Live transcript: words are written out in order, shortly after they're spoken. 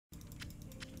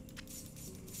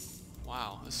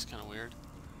Wow, this is kind of weird.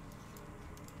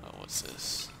 Oh, what's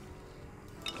this?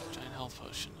 Giant health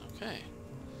potion. Okay.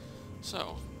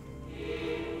 So,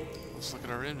 let's look at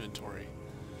our inventory.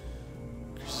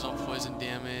 Increases all poison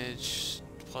damage.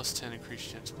 Plus 10 increased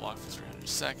chance to block for 300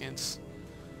 seconds.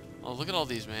 Oh, look at all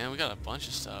these, man. We got a bunch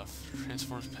of stuff.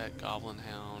 Transforms Pet, Goblin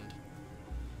Hound,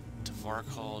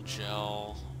 Tavarkal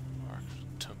Gel,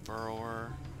 to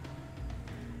Burrower.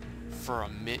 For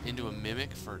into a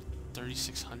Mimic for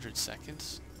 3,600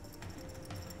 seconds.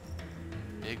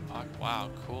 Big pocket. Wow,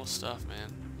 cool stuff, man.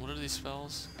 What are these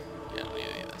spells? Yeah, I don't need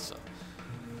any of that stuff.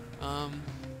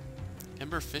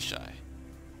 Ember Fisheye.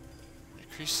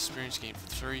 Increased experience gain for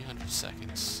 300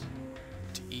 seconds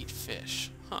to eat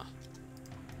fish. Huh.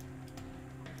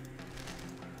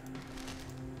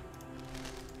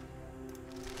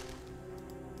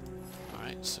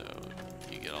 Alright, so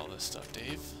you get all this stuff,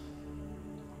 Dave.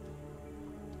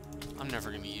 I'm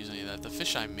never going to use any of that. The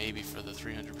fisheye may be for the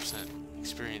 300%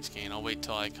 experience gain. I'll wait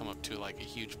till I come up to like a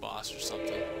huge boss or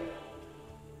something.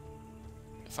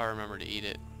 If I remember to eat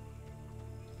it.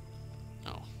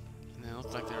 Oh. And then it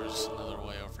looked like there was another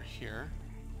way over here.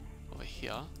 Over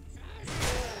here.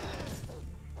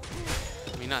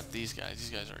 I mean, not these guys. These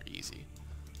guys are easy.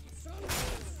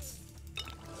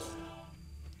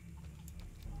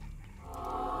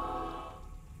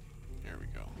 There we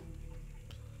go.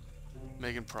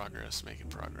 Making progress, making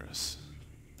progress.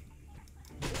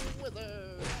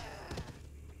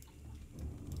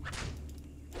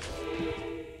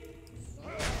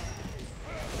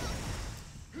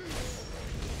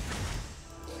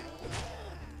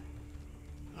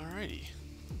 Alrighty.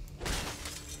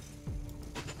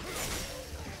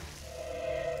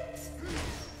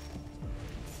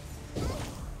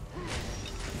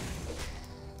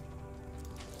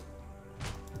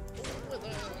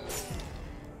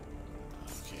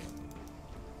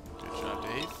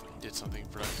 Did something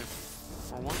productive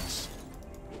for once.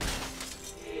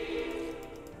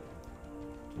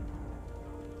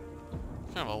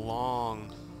 Kind of a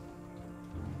long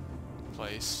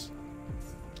place.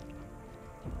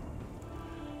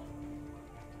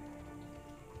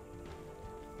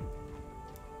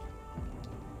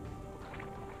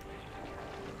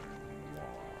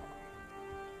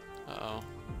 Uh-oh.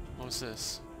 What was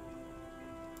this?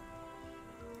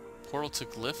 Portal to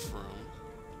Glyph Room.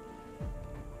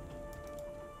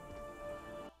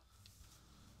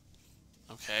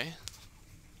 Okay.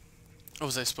 Oh,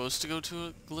 was I supposed to go to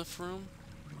a glyph room?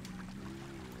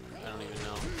 I don't even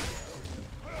know.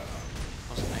 I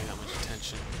wasn't paying that much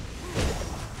attention.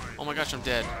 Oh my gosh, I'm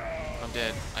dead. I'm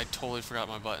dead. I totally forgot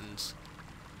my buttons.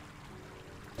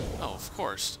 Oh, of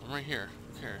course. I'm right here.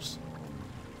 Who cares?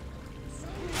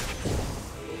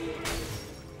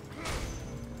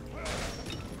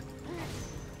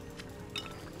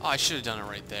 Oh, I should have done it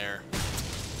right there.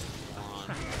 Come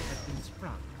on.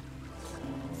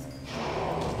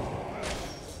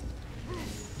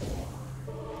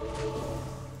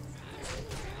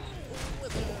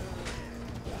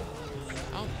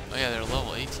 Oh yeah, they're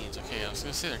level 18s. Okay, I was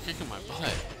gonna say they're kicking my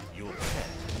butt. Your pet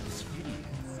is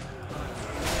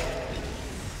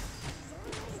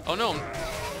oh no!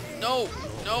 No!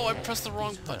 No! I pressed the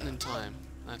wrong button in time.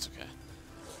 That's okay.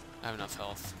 I have enough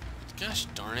health. Gosh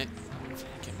darn it!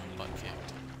 Get my butt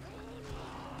kicked.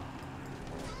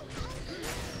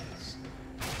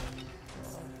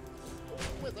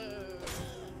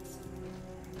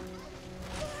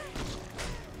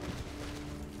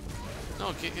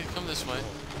 No, come this way.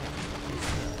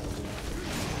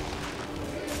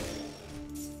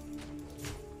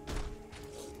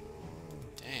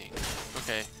 Dang.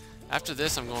 Okay. After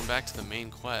this, I'm going back to the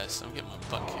main quest. I'm getting my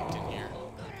butt kicked in here.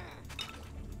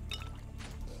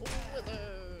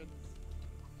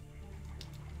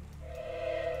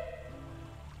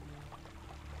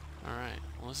 Alright.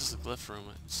 Well, this is the glyph room.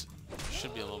 It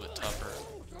should be a little bit tougher.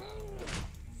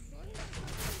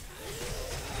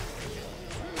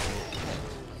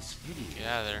 Get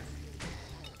out of there.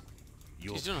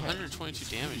 He's doing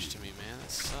 122 damage to me, man.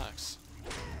 That sucks.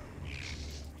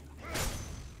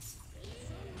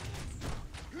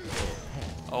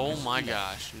 Oh my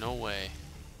gosh, no way.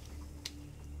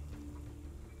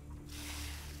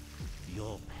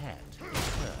 Your pet is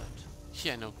hurt.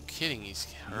 Yeah, no kidding, he's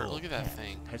hurt. Look at that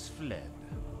thing. Has fled.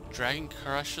 Dragon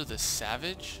Crusher the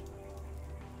Savage?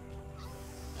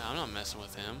 No, I'm not messing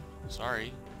with him.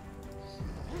 Sorry.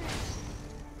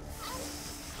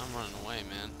 I'm running away,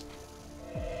 man.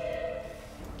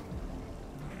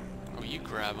 Oh, you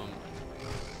grab him,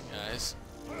 guys.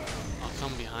 I'll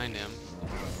come behind him.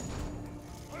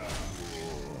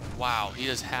 Wow, he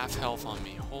does half health on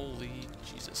me. Holy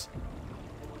Jesus.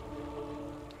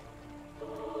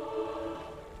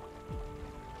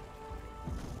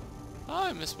 Oh,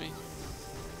 it missed me.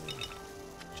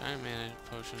 Giant mana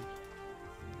potion.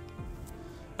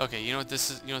 Okay, you know what this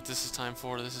is? You know what this is time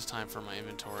for? This is time for my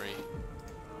inventory.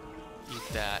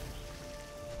 Eat that.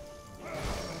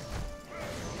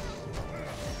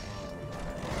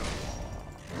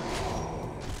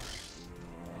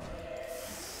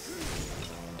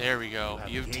 There we go.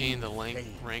 You obtained the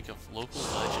rank of local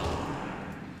legend.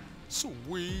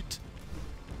 Sweet.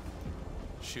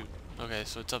 Shoot. Okay,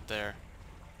 so it's up there.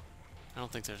 I don't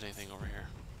think there's anything over here.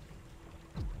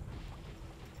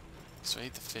 So I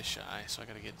ate the fish eye, so I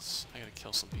gotta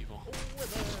kill some people.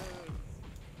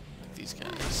 Like these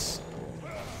guys.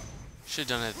 Should've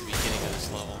done it at the beginning of this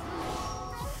level.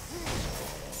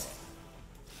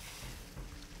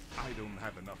 I don't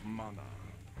have enough mana.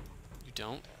 You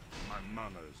don't? My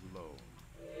mana is low.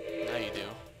 Now you do.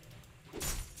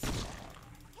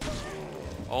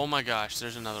 Oh my gosh,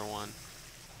 there's another one.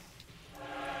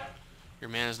 Your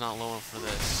mana's not low enough for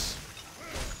this.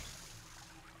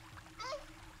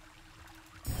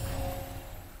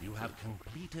 You have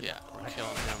completed. Yeah, we're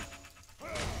killing him.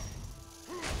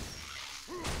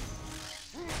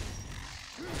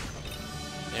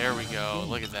 There we go.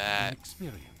 Look at that.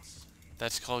 Experience.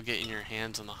 That's called getting your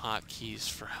hands on the hotkeys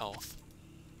for health.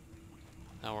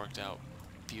 That worked out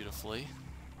beautifully.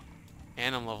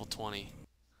 And I'm level 20.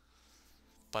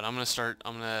 But I'm gonna start.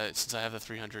 Since I have the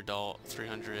 300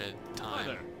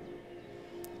 time.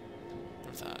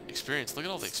 What's that? Experience. Look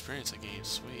at all the experience I gained.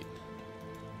 Sweet.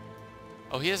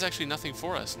 Oh, he has actually nothing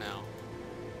for us now.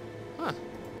 Huh.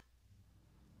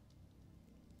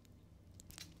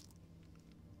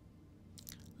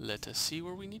 Let us see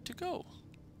where we need to go.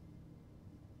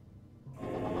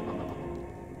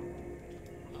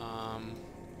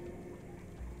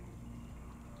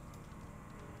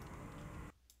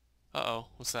 Uh-oh,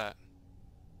 what's that?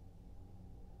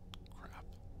 Crap.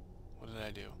 What did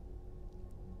I do?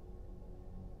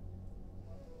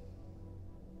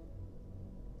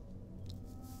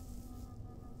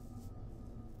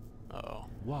 Uh-oh.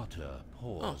 Water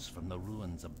pours from the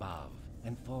ruins above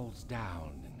and falls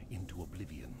down into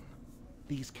oblivion.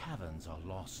 These caverns are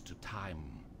lost to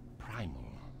time,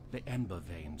 primal. The ember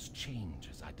veins change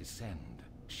as I descend,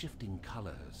 shifting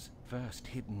colors, first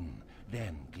hidden,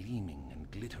 then gleaming and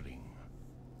glittering.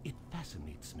 It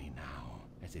fascinates me now,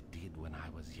 as it did when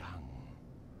I was young.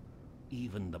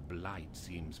 Even the blight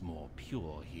seems more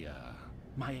pure here.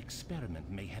 My experiment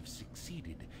may have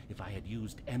succeeded if I had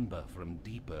used ember from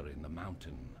deeper in the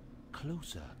mountain,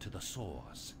 closer to the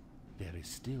source. There is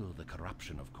still the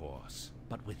corruption, of course,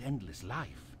 but with endless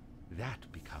life,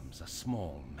 that becomes a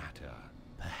small matter.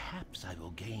 Perhaps I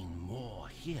will gain more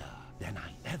here than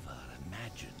I ever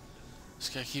imagined. This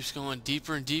guy keeps going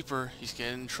deeper and deeper. He's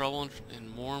getting in trouble and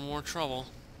more trouble.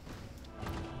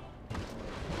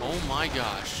 Oh my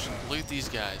gosh. Look at these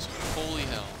guys. Holy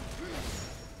hell.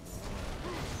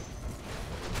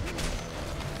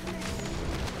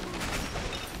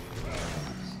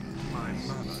 My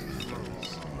mana is low.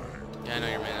 Yeah, I know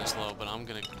your mana's low, but I'm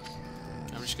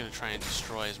just gonna try and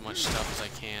destroy as much stuff as I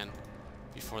can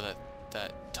before that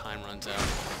time runs out.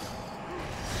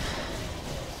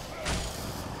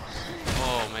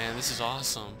 Oh man, this is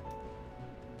awesome.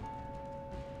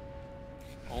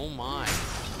 Oh my.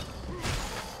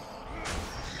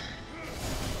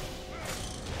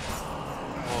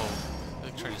 Whoa,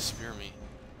 they're trying to spear me.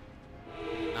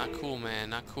 Not cool, man,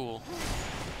 not cool.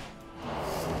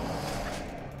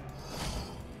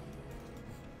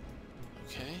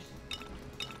 Okay.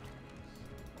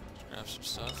 Let's grab some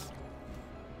stuff.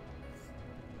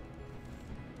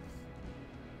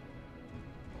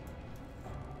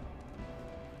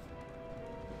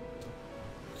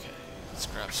 Let's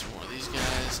grab some more of these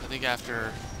guys. I think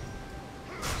after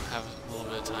I have a little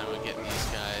bit of time on getting these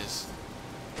guys,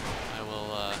 I will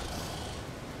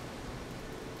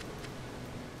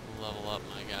level up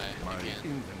my guy again.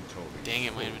 Inventory. Dang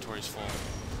it, my inventory's full.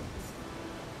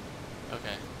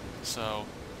 Okay, so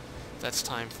that's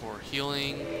time for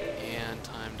healing and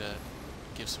time to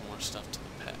give some more stuff to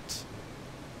the pet.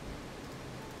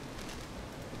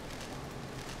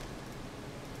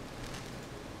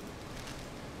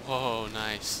 Whoa,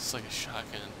 nice. It's like a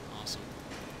shotgun. Awesome.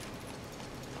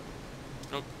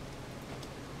 Nope.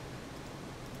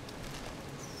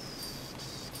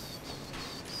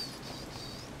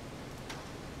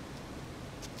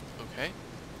 Okay.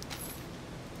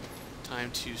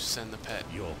 Time to send the pet.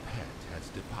 Your pet has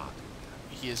departed.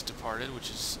 He has departed, which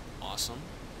is awesome.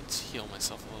 Let's heal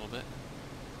myself a little bit.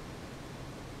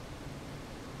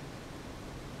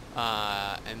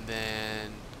 And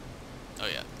then... oh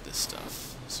yeah, this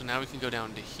stuff. So now we can go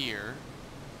down to here.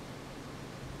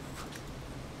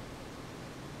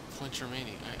 points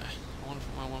remaining. I want to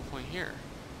put my 1 point here.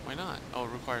 Why not? Oh,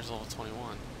 it requires level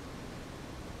 21.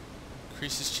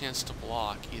 Increases chance to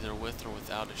block either with or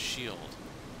without a shield.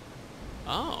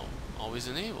 Oh, always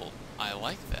enabled. I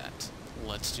like that.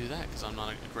 Let's do that, because I'm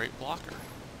not a great blocker.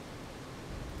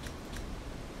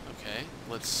 Okay,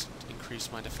 let's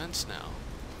increase my defense now.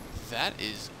 That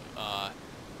is,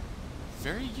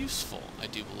 very useful, I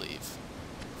do believe.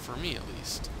 For me, at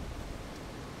least.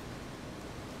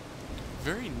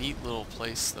 Very neat little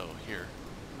place, though, here.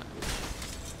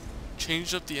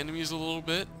 Changed up the enemies a little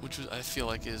bit, which I feel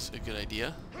like is a good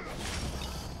idea.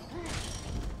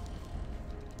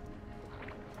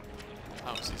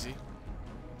 That was easy.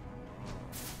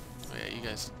 Oh yeah, you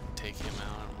guys take him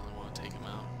out. I don't really want to take him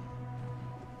out.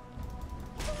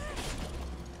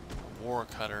 War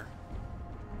cutter.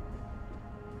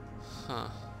 Huh.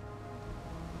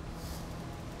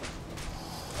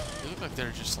 They look like they're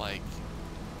just like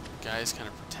guys kind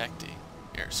of protecting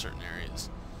certain areas.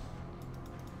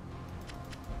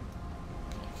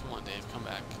 Okay, come on, Dave, come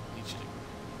back. I need you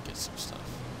to get some stuff.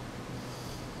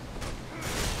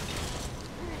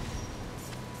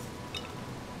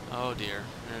 Oh dear,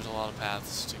 there's a lot of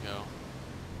paths to go.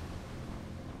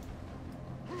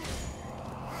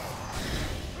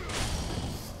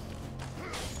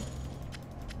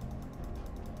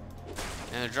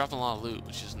 And they're dropping a lot of loot,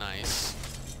 which is nice.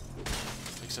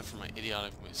 Except for my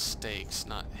idiotic mistakes,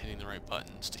 not hitting the right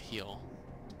buttons to heal.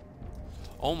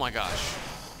 Oh my gosh.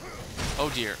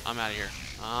 Oh dear, I'm out of here.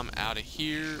 I'm out of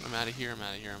here, I'm out of here, I'm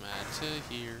out of here, I'm out of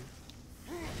here.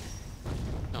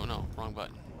 No, no, wrong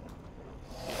button.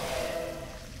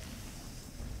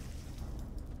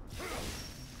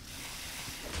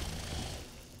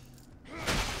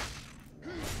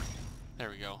 There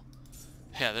we go.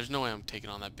 Yeah, there's no way I'm taking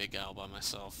on that big guy all by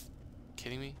myself.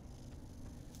 Kidding me?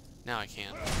 Now I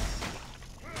can.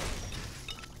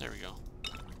 There we go.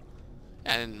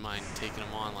 Yeah, I didn't mind taking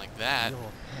him on like that.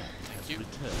 Thank you.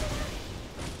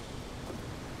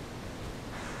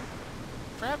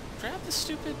 Grab the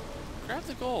stupid... Grab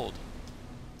the gold.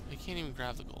 I can't even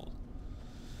grab the gold.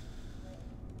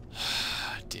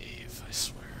 Dave, I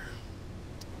swear.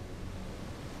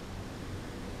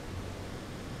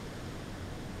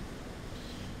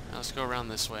 Now let's go around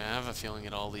this way. I have a feeling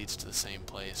it all leads to the same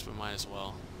place, but might as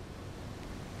well.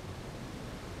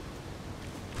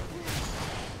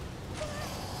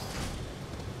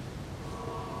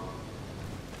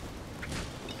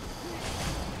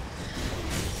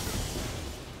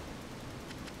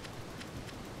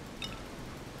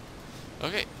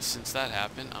 Okay, since that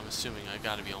happened, I'm assuming I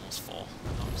gotta be almost full.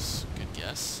 That was a good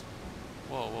guess.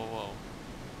 Whoa, whoa, whoa.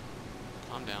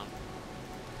 Calm down.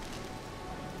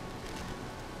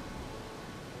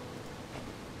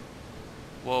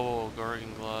 Whoa, whoa, whoa,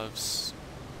 Gorgon gloves.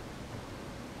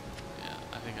 Yeah,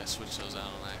 I think I switched those out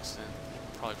on accident.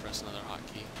 Probably press another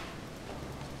hotkey.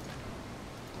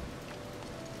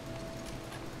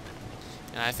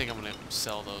 And I think I'm gonna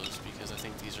sell those because I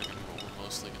think these are gonna be what we're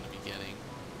mostly gonna be getting.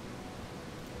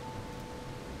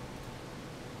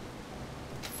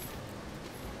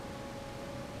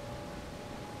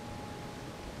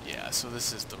 Yeah, so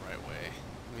this is the right way.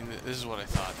 I mean, this is what I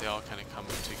thought. They all kind of come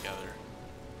together.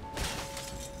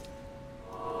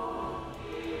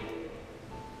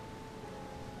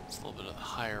 It's a little bit of the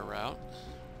higher route.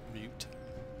 Mute.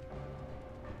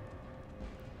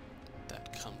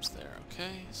 That comes there,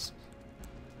 okay.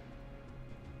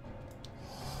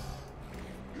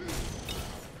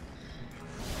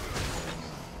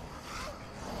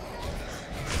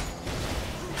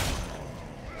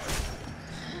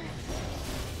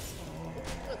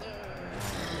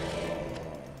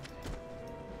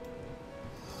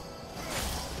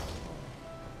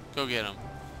 Go get him.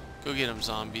 Go get him,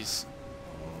 zombies.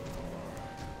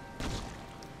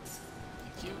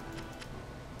 Thank you.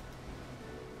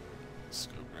 Let's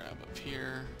go grab up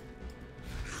here.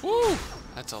 Woo!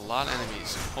 That's a lot of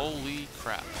enemies. Holy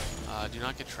crap. Do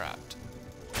not get trapped.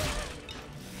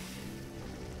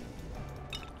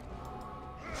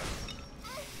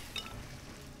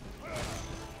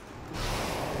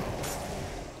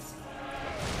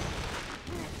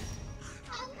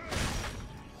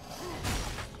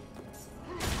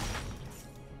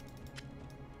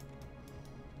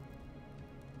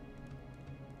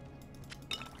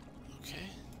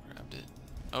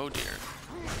 Oh dear.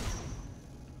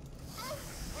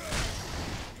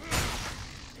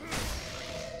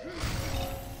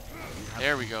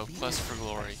 There we go, plus for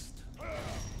glory.